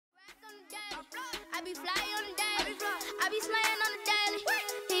be slaying on the daily.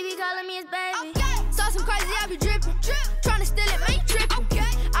 He be calling me his baby. Saw some crazy, I be dripping. Tryna steal it, man, you tripping.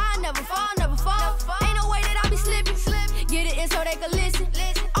 I never fall, never fall. Ain't no way that I be slipping. Get it in so they can listen.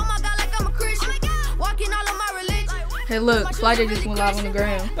 Oh my God, like I'm a Christian. Walking all of my religion. Hey look, FLAUJAE just went live on the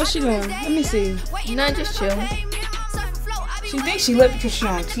ground. What's she doing? Let me see. Nothing, just chilling. She thinks she lit because she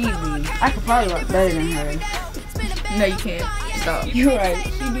on TV. I could probably rap better than her. No, you can't. Stop. You're right.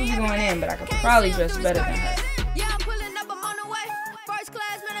 She do be going in, but I could probably dress better than her.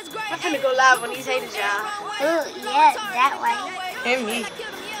 I'm finna go live on these haters, y'all. Ooh, yeah, that way. And me.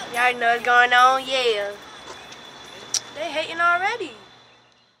 Y'all already know what's going on, yeah. They hating already.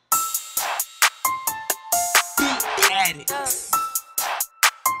 They hating, huh?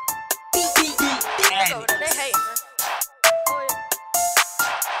 Oh, yeah.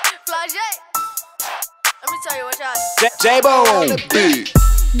 FLAUJAE. Let me tell you what y'all do. J-Bo on the beat.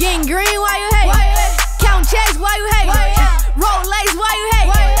 Getting green, why you hate? Count checks, why you hate? Roll lace, why you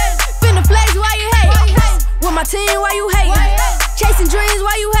hate? Finna flags, why you hate? With my team, why you hate? Chasing dreams,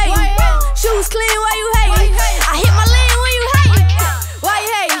 why you hate? Shoes clean, why you hate? I hit my lane when you hate. Why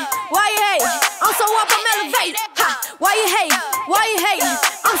you hate? Why you hate? I'm so up, I'm elevated. Why you hate? Why you hate?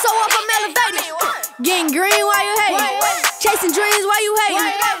 I'm so up, I'm elevated. Getting green, why you hate? Chasing dreams, why you hate?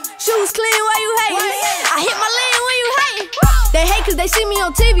 Shoes clean, why you hate? I hit my lane when you hate. They hate cause they see me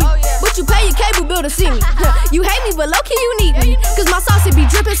on TV, but you pay your cable bill to see me. You hate me, but low-key you need me, cause my sauce it be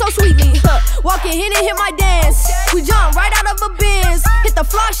dripping so sweetly. Walking in and hit my dance, we jump right out of a Benz. Hit the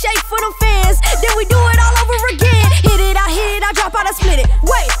floor, shake for them fans, then we do it all over again. Hit it, I drop out, I split it.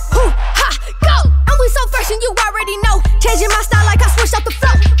 Wait, who, ha, go! And we so fresh and you already know. Changing my style like I switched up the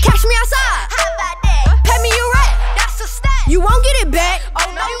flow. Catch me outside, how about that? Pay me your rap, that's a stat. You won't get it back,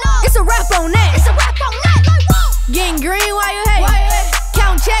 oh no, it's a rap on that. It's a rap on that, like whoa. Getting green, why you hate?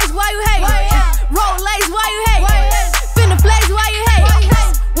 Count checks, why you hate? Roll lace, why you hate? Finna flags, why you hate?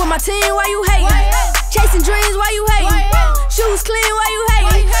 With my team, why you hate? Chasing dreams, why you hate? Shoes clean, why you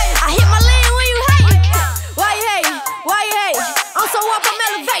hate? I hit my lane when you hate. Why you hate? Why you hate? I'm so up, I'm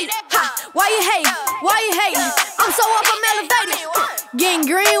elevated. Why you hate? Why you hate? I'm so up, I'm elevated. Getting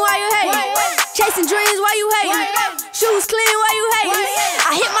green, why you hate? Chasing dreams, why you hate? Shoes clean, why you hate?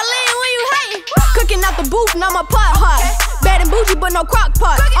 I hit my lane when you hate. Cooking out the booth, now my pot hot. Bad and bougie, but no crock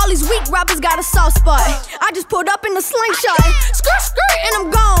pot. All these weak rappers got a soft spot. I just pulled up in the slingshot. Skirt, and I'm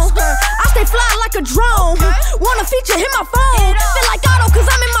gone. I stay fly like a drone. Wanna feature, hit my phone. Feel like Otto, cause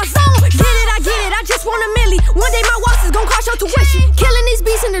I'm in my zone. Get it, I just want a milli. One day my watch is gon' crush your tuition. Killing these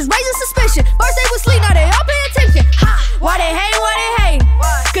beasts and it's raising suspicion. First they was sleep, now they all pay attention. Why they hate, why they hate?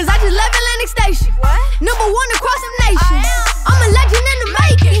 Cause I just left Atlantic Station. #1 across the nation. I'm a legend in the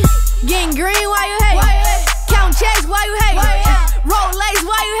making. Getting green, why you hate? Count checks, why you hate? Roll lace,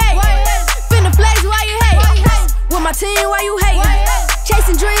 why you hate? Finna flags, why you hate? With my team, why you hate?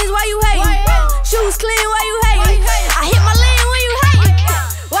 Chasing dreams, why you hate? Shoes clean, why you hate? I hit my lane when you hate.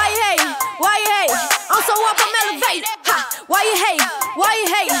 Why you hate? Why you hate? I'm so up, I'm elevated. Why you hate? Why you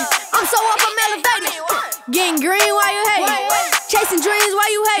hate? I'm so up, I'm elevated. Getting green, why you hate? Chasing dreams, why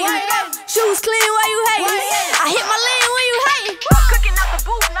you hate? Shoes clean, why you hate?